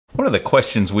One of the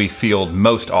questions we field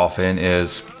most often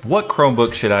is, what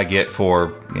Chromebook should I get for,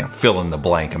 fill in the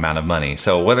blank amount of money?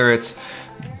 So whether it's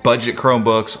budget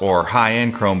Chromebooks or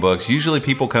high-end Chromebooks, usually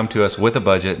people come to us with a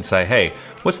budget and say, hey,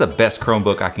 what's the best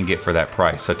Chromebook I can get for that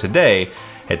price? So today,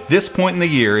 at this point in the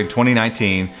year, in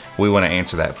 2019, we want to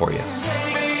answer that for you.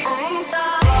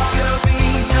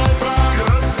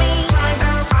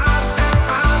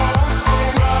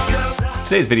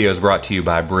 Today's video is brought to you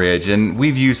by Bridge, and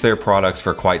we've used their products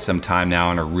for quite some time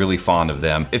now and are really fond of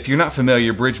them. If you're not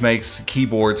familiar, Bridge makes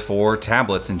keyboards for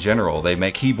tablets in general. They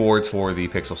make keyboards for the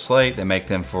Pixel Slate, they make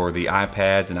them for the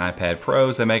iPads and iPad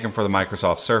Pros, they make them for the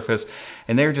Microsoft Surface,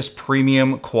 and they're just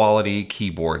premium quality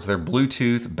keyboards. They're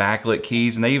Bluetooth backlit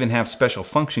keys, and they even have special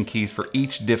function keys for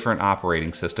each different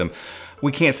operating system.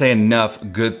 We can't say enough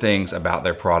good things about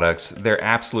their products. They're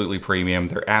absolutely premium,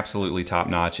 they're absolutely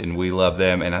top-notch, and we love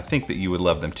them, and I think that you would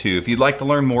love them too. If you'd like to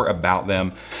learn more about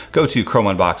them, go to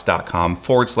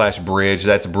chromeunbox.com/bridge.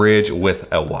 That's bridge with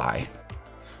a Y.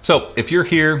 So if you're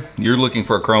here, you're looking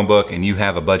for a Chromebook and you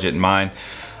have a budget in mind,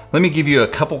 let me give you a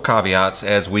couple caveats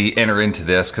as we enter into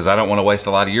this, because I don't want to waste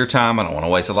a lot of your time, I don't want to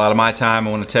waste a lot of my time.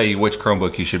 I want to tell you which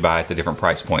Chromebook you should buy at the different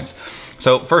price points.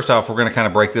 So first off, we're going to kind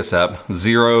of break this up,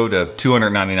 $0 to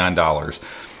 $299.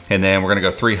 And then we're going to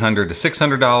go $300 to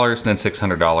 $600, then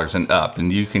 $600 and up.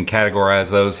 And you can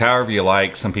categorize those however you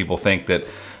like. Some people think that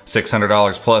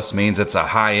 $600 plus means it's a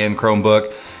high-end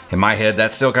Chromebook. In my head,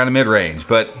 that's still kind of mid-range,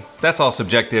 but that's all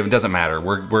subjective. It doesn't matter.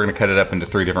 We're going to cut it up into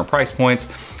 3 different price points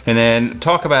and then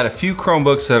talk about a few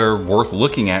Chromebooks that are worth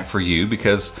looking at for you,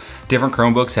 because different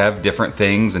Chromebooks have different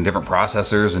things and different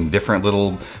processors and different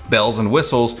little bells and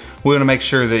whistles. We want to make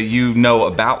sure that you know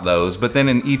about those, but then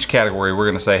in each category, we're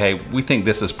going to say, hey, we think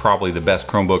this is probably the best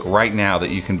Chromebook right now that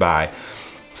you can buy.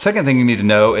 Second thing you need to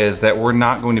know is that we're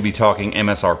not going to be talking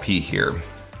MSRP here.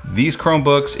 These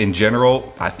Chromebooks in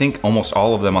general, I think almost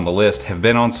all of them on the list have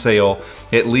been on sale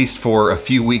at least for a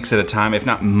few weeks at a time, if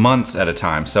not months at a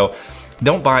time. So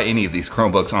don't buy any of these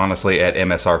Chromebooks, honestly, at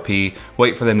MSRP.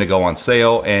 Wait for them to go on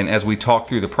sale. And as we talk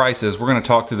through the prices, we're gonna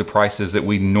talk through the prices that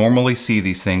we normally see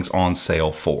these things on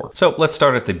sale for. So let's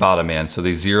start at the bottom end. So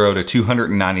the $0 to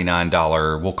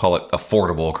 $299, we'll call it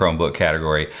affordable Chromebook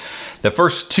category. The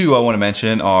first two I want to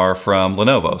mention are from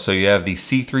Lenovo. So you have the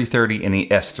C330 and the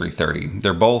S330.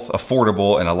 They're both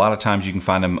affordable, and a lot of times you can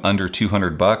find them under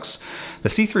 200 bucks. The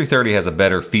C330 has a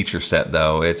better feature set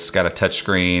though. It's got a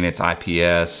touchscreen, it's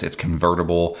IPS, it's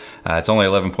convertible. It's only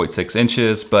 11.6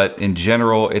 inches, but in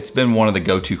general, it's been one of the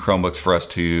go-to Chromebooks for us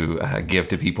to give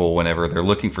to people whenever they're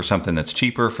looking for something that's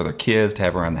cheaper for their kids to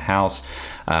have around the house.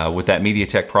 With that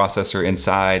MediaTek processor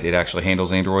inside, it actually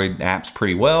handles Android apps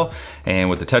pretty well. And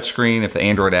with the touchscreen, if the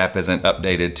Android app isn't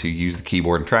updated to use the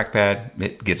keyboard and trackpad,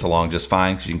 it gets along just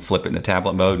fine because you can flip it into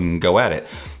tablet mode and go at it.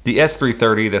 The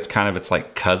S330, that's kind of its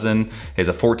like cousin, is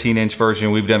a 14-inch version.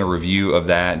 We've done a review of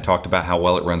that and talked about how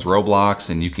well it runs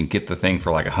Roblox, and you can get the thing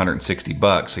for like 160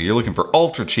 bucks. So you're looking for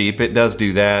ultra cheap, it does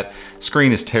do that.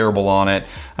 Screen is terrible on it,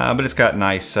 but it's got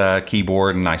nice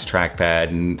keyboard and nice trackpad,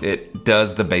 and it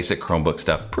does the basic Chromebook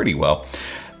stuff pretty well.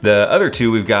 The other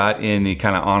two we've got in the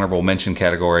kind of honorable mention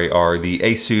category are the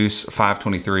Asus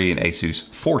 523 and Asus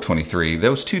 423.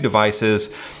 Those two devices,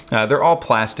 they're all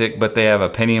plastic, but they have a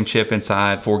Pentium chip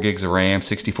inside, 4 gigs of RAM,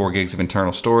 64 gigs of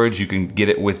internal storage. You can get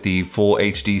it with the full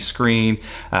HD screen. You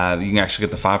can actually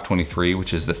get the 523,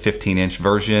 which is the 15-inch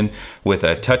version with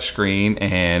a touchscreen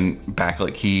and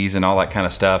backlit keys and all that kind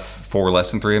of stuff for less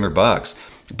than 300 bucks.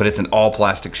 But it's an all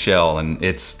plastic shell, and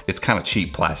it's kind of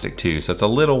cheap plastic too. So it's a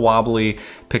little wobbly,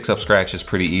 picks up scratches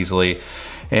pretty easily.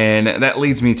 And that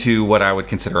leads me to what I would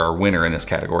consider our winner in this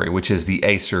category, which is the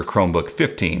Acer Chromebook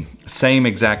 15. Same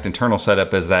exact internal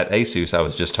setup as that Asus I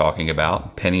was just talking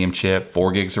about. Pentium chip,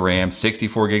 4 gigs of RAM,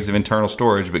 64 gigs of internal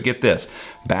storage, but get this,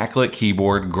 backlit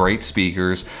keyboard, great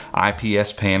speakers,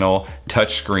 IPS panel,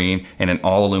 touchscreen, and an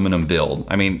all aluminum build.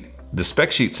 I mean, the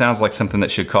spec sheet sounds like something that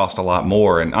should cost a lot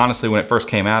more, and honestly when it first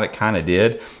came out it kind of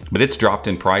did, but it's dropped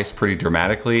in price pretty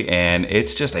dramatically, and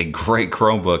it's just a great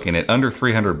Chromebook, and at under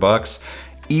 300 bucks,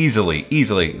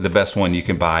 easily the best one you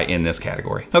can buy in this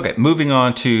category. Okay, moving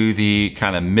on to the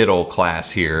kind of middle class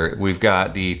here. We've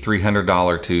got the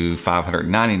 $300 to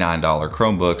 $599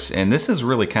 Chromebooks, and this is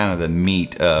really kind of the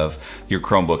meat of your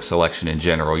Chromebook selection in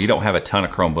general. You don't have a ton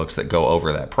of Chromebooks that go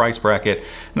over that price bracket,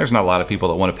 and there's not a lot of people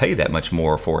that want to pay that much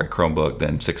more for a Chromebook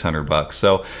than 600 bucks.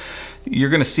 So you're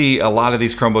gonna see a lot of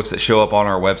these Chromebooks that show up on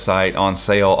our website on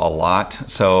sale a lot.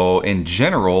 So in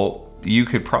general, you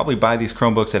could probably buy these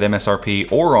Chromebooks at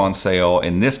MSRP or on sale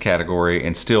in this category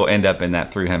and still end up in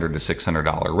that $300 to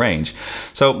 $600 range.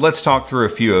 So let's talk through a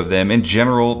few of them. In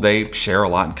general, they share a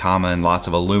lot in common, lots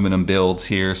of aluminum builds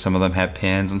here. Some of them have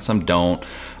pins and some don't.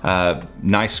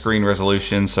 Nice screen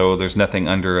resolution, so there's nothing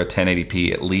under a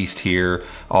 1080p at least here.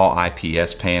 All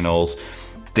IPS panels.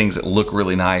 Things that look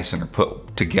really nice and are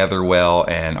put together well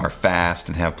and are fast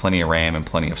and have plenty of RAM and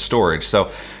plenty of storage. So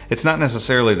it's not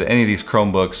necessarily that any of these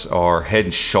Chromebooks are head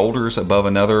and shoulders above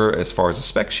another as far as the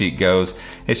spec sheet goes.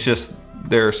 It's just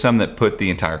there are some that put the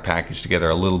entire package together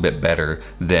a little bit better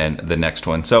than the next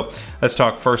one. So let's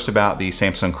talk first about the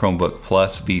Samsung Chromebook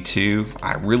Plus V2.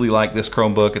 I really like this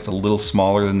Chromebook. It's a little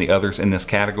smaller than the others in this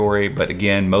category, but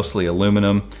again, mostly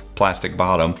aluminum, plastic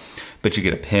bottom. But you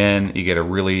get a pen, you get a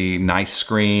really nice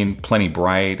screen, plenty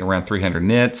bright, around 300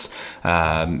 nits,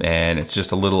 and it's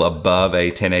just a little above a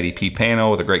 1080p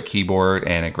panel with a great keyboard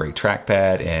and a great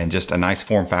trackpad, and just a nice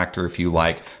form factor if you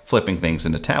like flipping things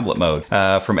into tablet mode.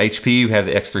 From HP, you have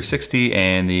the X360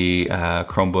 and the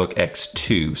Chromebook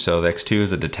X2. So the X2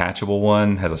 is a detachable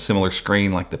one, has a similar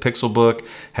screen like the Pixelbook,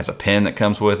 has a pen that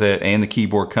comes with it, and the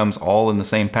keyboard comes all in the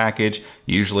same package,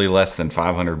 usually less than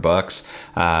 500 bucks.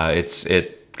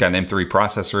 It got an M3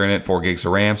 processor in it, 4 gigs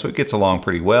of RAM, so it gets along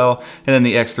pretty well. And then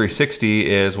the X360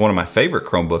 is one of my favorite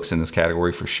Chromebooks in this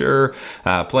category for sure.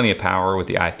 Plenty of power with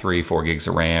the i3, 4 gigs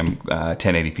of RAM,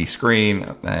 1080p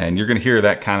screen, and you're gonna hear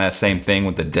that kind of same thing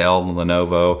with the Dell and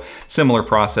Lenovo. Similar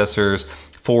processors,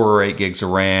 4 or 8 gigs of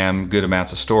RAM, good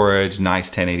amounts of storage, nice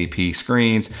 1080p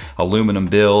screens, aluminum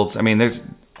builds. I mean, there's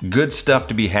good stuff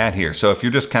to be had here. So if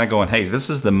you're just kind of going, hey,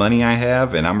 this is the money I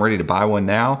have and I'm ready to buy one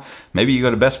now, maybe you go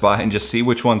to Best Buy and just see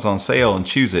which one's on sale and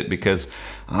choose it, because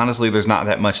honestly, there's not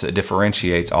that much that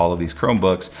differentiates all of these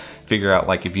Chromebooks. Figure out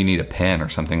like if you need a pen or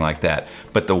something like that.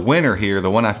 But the winner here, the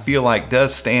one I feel like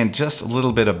does stand just a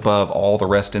little bit above all the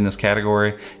rest in this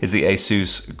category, is the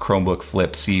Asus Chromebook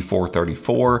Flip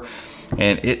C434.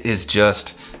 And it is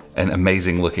just an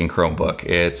amazing looking Chromebook.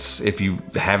 It's, if you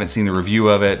haven't seen the review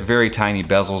of it, very tiny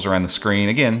bezels around the screen.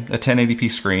 Again, a 1080p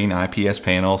screen, IPS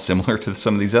panel, similar to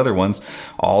some of these other ones.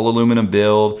 All aluminum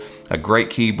build, a great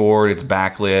keyboard, it's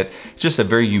backlit. It's just a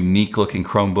very unique looking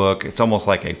Chromebook. It's almost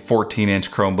like a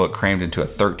 14-inch Chromebook crammed into a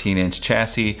 13-inch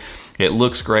chassis. It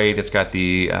looks great. It's got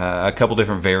the a couple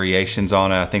different variations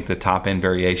on it. I think the top end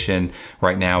variation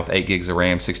right now with 8 gigs of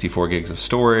RAM, 64 gigs of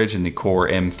storage, and the Core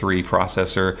M3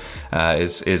 processor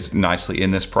is nicely in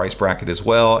this price bracket as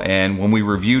well. And when we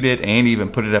reviewed it and even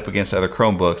put it up against other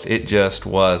Chromebooks, it just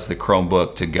was the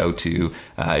Chromebook to go to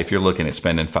if you're looking at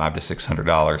spending $500 to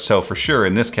 $600. So for sure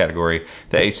in this category,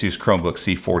 the Asus Chromebook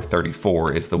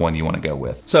C434 is the one you want to go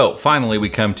with. So finally, we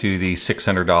come to the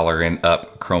 $600 and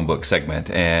up Chromebook segment.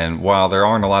 And while there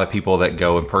aren't a lot of people that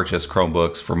go and purchase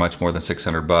Chromebooks for much more than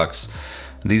 600 bucks,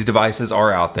 these devices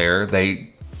are out there. They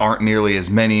aren't nearly as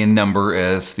many in number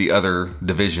as the other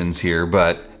divisions here,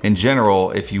 but in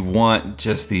general, if you want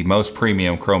just the most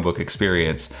premium Chromebook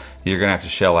experience, you're gonna have to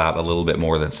shell out a little bit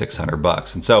more than 600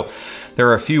 bucks. And so there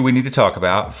are a few we need to talk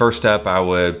about. First up, I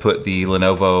would put the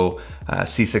Lenovo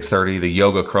C630, the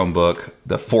Yoga Chromebook,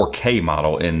 the 4K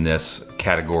model in this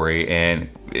category, and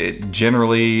it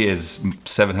generally is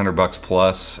 700 bucks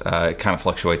plus. It kind of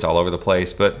fluctuates all over the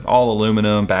place, but all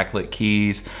aluminum, backlit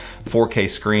keys, 4K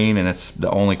screen, and it's the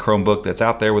only Chromebook that's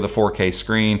out there with a 4K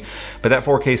screen. But that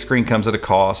 4K screen comes at a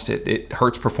cost. It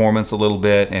hurts performance a little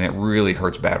bit, and it really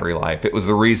hurts battery life. It was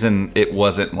the reason it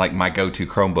wasn't like my go-to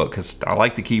Chromebook, because I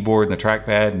like the keyboard and the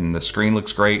trackpad, and the screen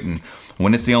looks great, and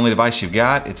when it's the only device you've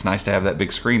got, it's nice to have that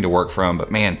big screen to work from.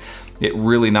 But man, it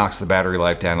really knocks the battery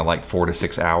life down to like 4 to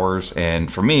 6 hours.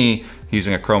 And for me,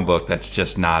 using a Chromebook, that's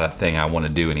just not a thing I want to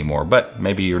do anymore. But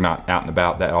maybe you're not out and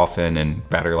about that often and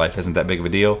battery life isn't that big of a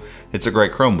deal. It's a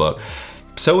great Chromebook.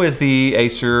 So is the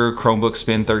Acer Chromebook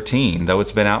Spin 13. Though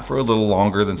it's been out for a little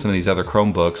longer than some of these other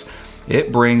Chromebooks,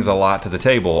 it brings a lot to the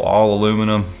table. All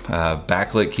aluminum,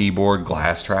 backlit keyboard,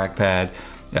 glass trackpad,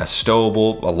 a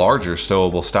larger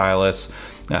stowable stylus,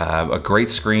 a great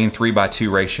screen,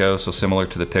 3:2 ratio, so similar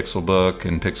to the Pixelbook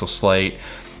and Pixel Slate.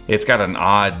 It's got an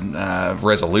odd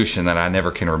resolution that I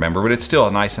never can remember, but it's still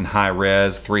a nice and high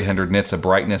res, 300 nits of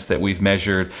brightness that we've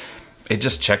measured. It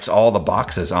just checks all the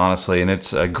boxes, honestly, and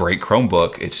it's a great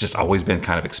Chromebook. It's just always been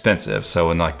kind of expensive,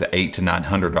 so in like the $800 to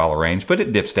 $900 range, but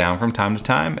it dips down from time to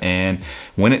time, and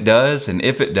when it does, and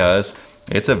if it does,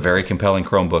 it's a very compelling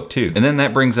Chromebook too. And then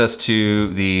that brings us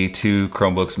to the two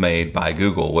Chromebooks made by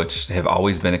Google, which have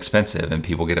always been expensive, and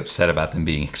people get upset about them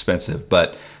being expensive,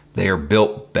 but They are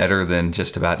built better than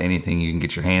just about anything you can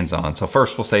get your hands on. So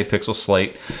first we'll say Pixel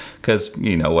Slate, because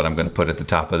you know what I'm going to put at the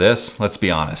top of this, let's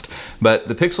be honest. But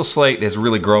the Pixel Slate has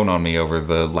really grown on me over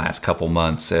the last couple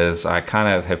months as I kind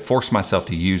of have forced myself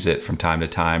to use it from time to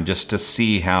time just to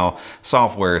see how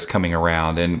software is coming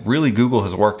around. And really Google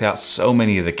has worked out so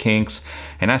many of the kinks.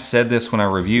 And I said this when I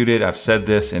reviewed it, I've said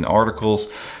this in articles.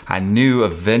 I knew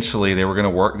eventually they were going to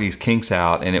work these kinks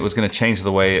out and it was going to change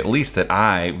the way at least that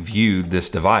I viewed this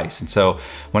device. And so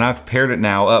when I've paired it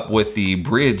now up with the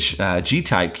Bridge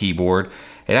G-Type keyboard,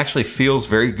 it actually feels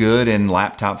very good in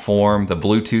laptop form. The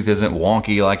Bluetooth isn't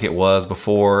wonky like it was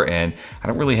before, and I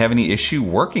don't really have any issue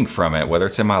working from it, whether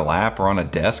it's in my lap or on a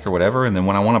desk or whatever. And then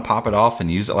when I want to pop it off and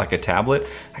use it like a tablet,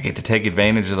 I get to take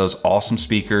advantage of those awesome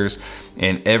speakers.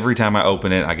 And every time I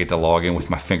open it, I get to log in with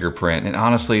my fingerprint. And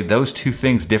honestly, those two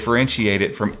things differentiate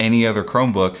it from any other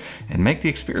Chromebook and make the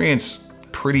experience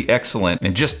pretty excellent.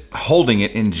 And just holding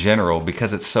it in general,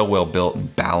 because it's so well built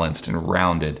and balanced and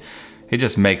rounded, it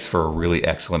just makes for a really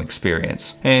excellent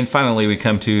experience. And finally, we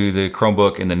come to the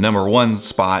Chromebook in the #1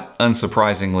 spot,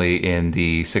 unsurprisingly, in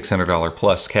the $600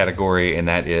 plus category, and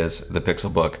that is the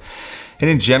Pixelbook. And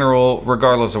in general,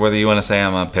 regardless of whether you want to say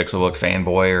I'm a Pixelbook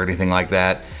fanboy or anything like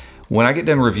that, when I get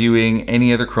done reviewing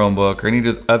any other Chromebook or any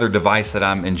other device that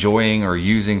I'm enjoying or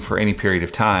using for any period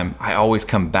of time, I always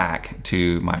come back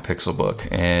to my Pixelbook.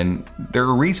 And there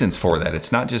are reasons for that.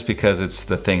 It's not just because it's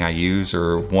the thing I use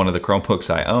or one of the Chromebooks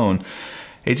I own.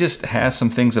 It just has some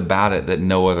things about it that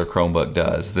no other Chromebook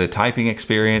does. The typing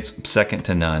experience, second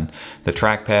to none. The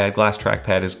trackpad, glass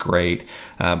trackpad is great,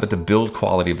 but the build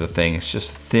quality of the thing is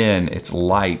just thin, it's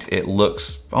light, it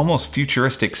looks almost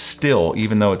futuristic still,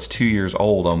 even though it's 2 years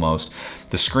old almost.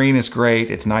 The screen is great,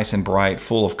 it's nice and bright,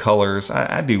 full of colors.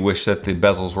 I do wish that the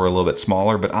bezels were a little bit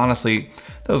smaller, but honestly,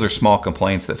 those are small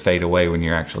complaints that fade away when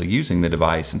you're actually using the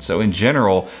device. And so in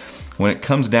general, when it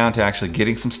comes down to actually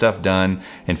getting some stuff done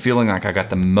and feeling like I got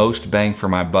the most bang for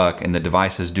my buck and the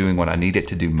device is doing what I need it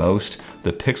to do most,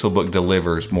 the Pixelbook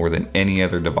delivers more than any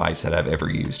other device that I've ever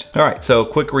used. All right, so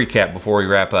quick recap before we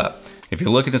wrap up. If you're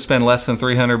looking to spend less than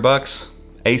 300 bucks,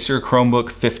 Acer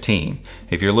Chromebook 15.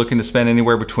 If you're looking to spend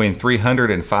anywhere between 300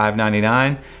 and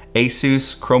 599,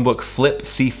 Asus Chromebook Flip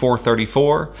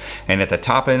C434. And at the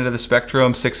top end of the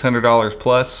spectrum, $600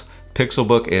 plus,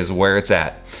 Pixelbook is where it's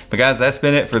at. But guys, that's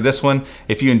been it for this one.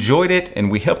 If you enjoyed it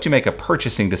and we helped you make a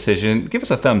purchasing decision, give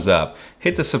us a thumbs up.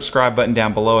 Hit the subscribe button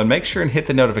down below and make sure and hit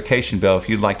the notification bell if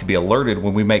you'd like to be alerted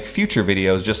when we make future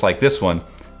videos just like this one.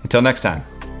 Until next time,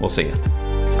 we'll see you.